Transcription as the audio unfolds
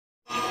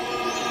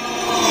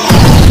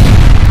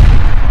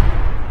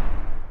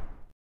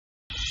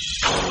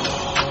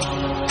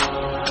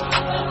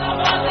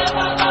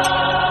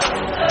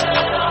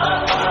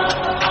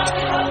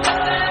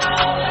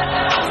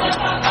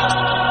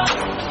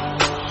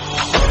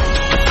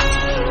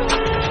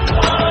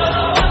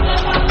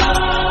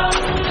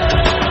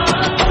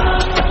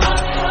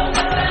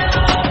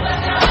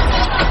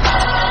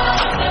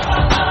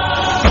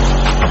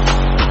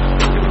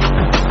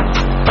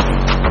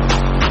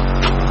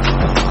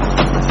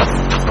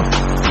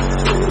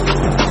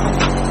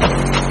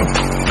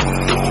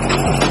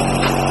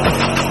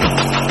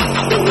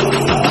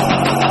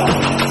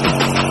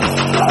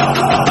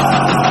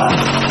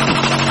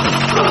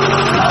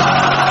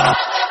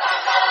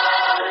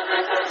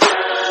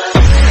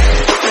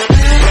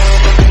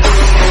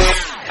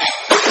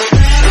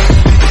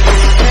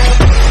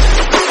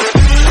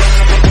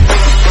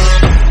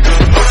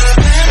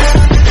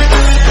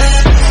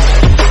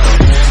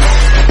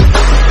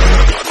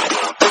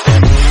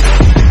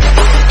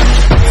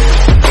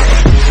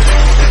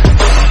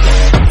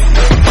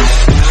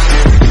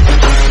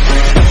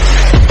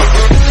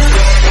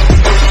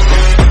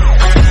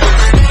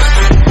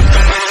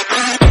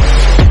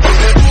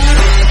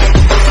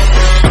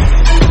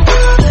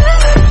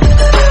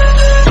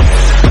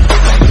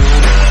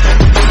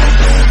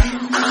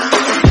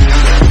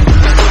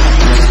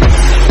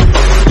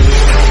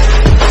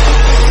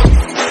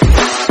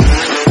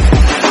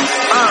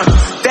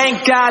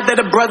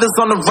brothers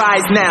on the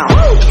rise now.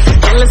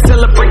 Endless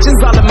celebrations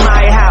all in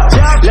my house.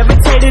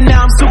 Levitating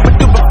now, I'm super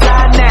duper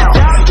fly now.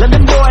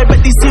 London boy, but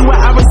they see where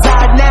I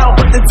reside now.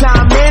 Put the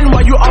time in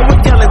while you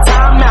always yelling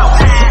time out.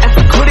 And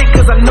to quit it,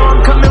 cause I know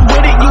I'm coming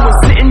with it. You were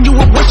sitting, you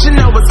were wishing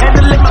I was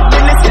handling my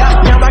business.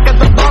 Now I got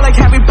the ball like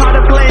Harry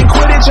Potter playing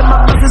Quidditch. And my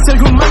business is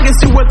humongous,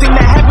 you would think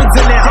that happens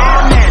in it. Oh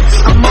man,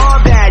 I'm all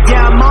that,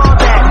 yeah, I'm all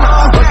that.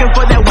 Looking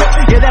for that whip,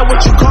 yeah, that what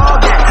you call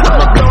that.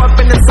 I'ma blow up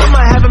in the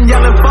summer, have them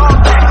yelling fall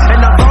back. And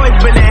I've always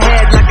been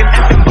ahead like an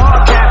effing ball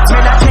cap.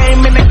 Man, I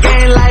came in the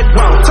game like,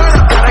 whoa.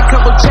 Got a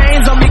couple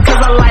chains on me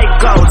cause I like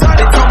gold.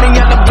 They told me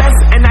I'm the best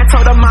and I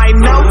told them I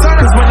know.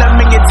 Cause when I'm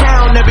in your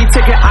town, every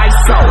ticket I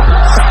sold.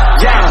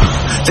 Yeah,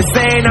 they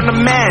saying I'm the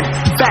man.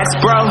 Facts,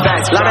 bro.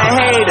 Lot of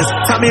haters,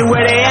 tell me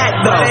where they at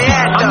though.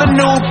 I'm the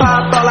new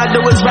pop, all I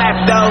do is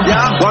rap though.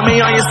 Want me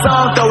on your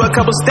song, throw a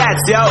couple stats,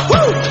 yo.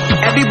 Woo!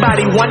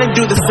 Everybody wanna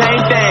do the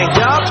same thing,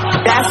 yo.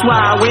 That's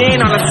why we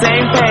ain't on the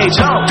same page.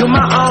 Do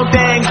my own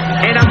thing,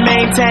 and I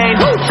maintain.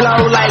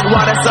 Flow like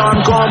water, so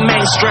I'm going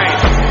mainstream.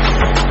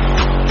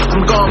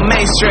 I'm going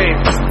mainstream.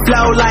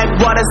 Flow like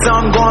water, so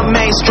I'm going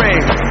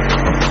mainstream.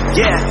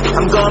 Yeah,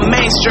 I'm going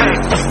mainstream.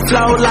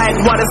 Flow like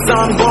water, so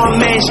I'm going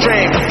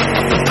mainstream.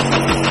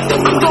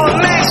 I'm going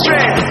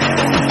mainstream.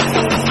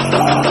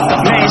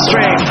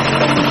 Mainstream.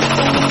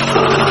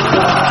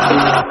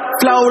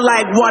 Flow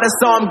like water,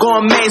 so I'm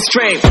going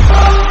mainstream.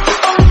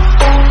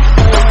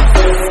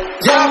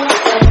 Yeah.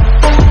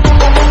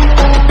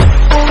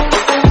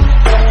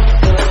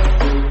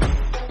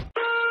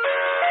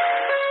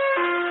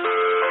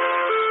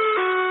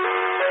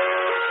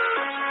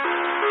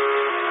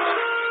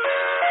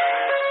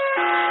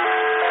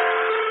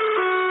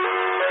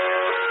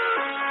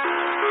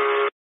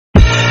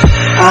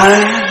 I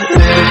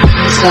live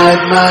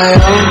inside my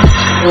own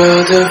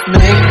world of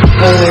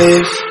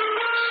make-believe.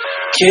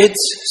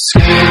 Kids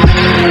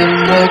screaming in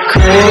their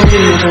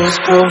cradles,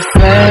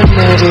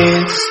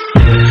 profanities.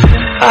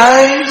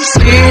 I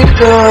see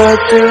the world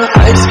through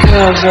ice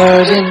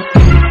covered in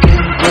ink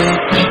and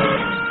bleach.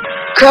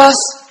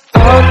 Cross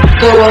out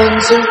the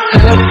ones who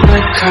heard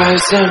my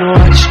cries and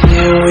watched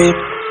me weep.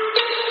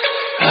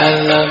 I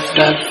love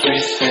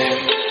everything.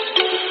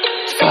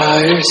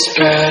 Fire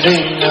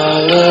spreading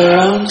all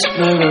around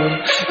my room.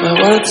 My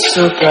world's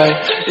so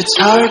bright, it's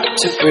hard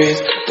to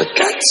breathe, but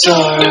that's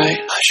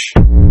alright. Hush.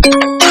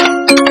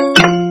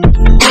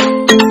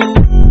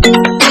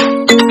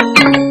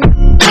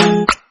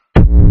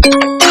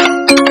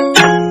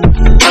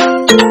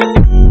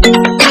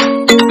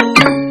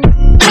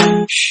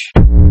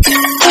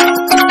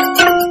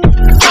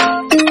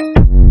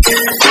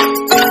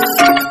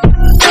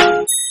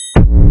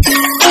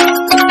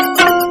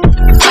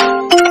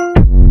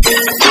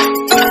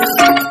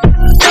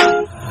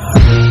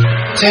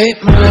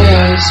 Take my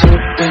eyes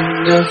open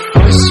to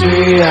force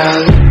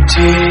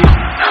reality.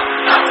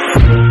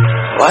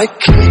 Why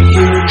can't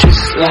you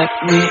just let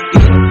me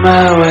eat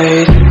my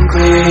weight in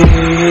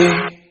glee?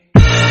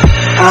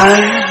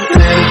 I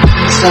live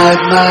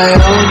inside my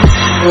own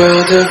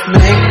world of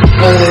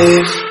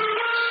make-believe.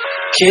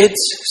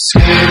 Kids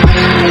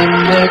screaming in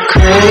their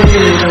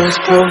cradles,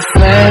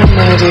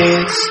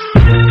 profanities.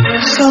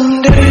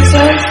 Some days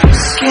I feel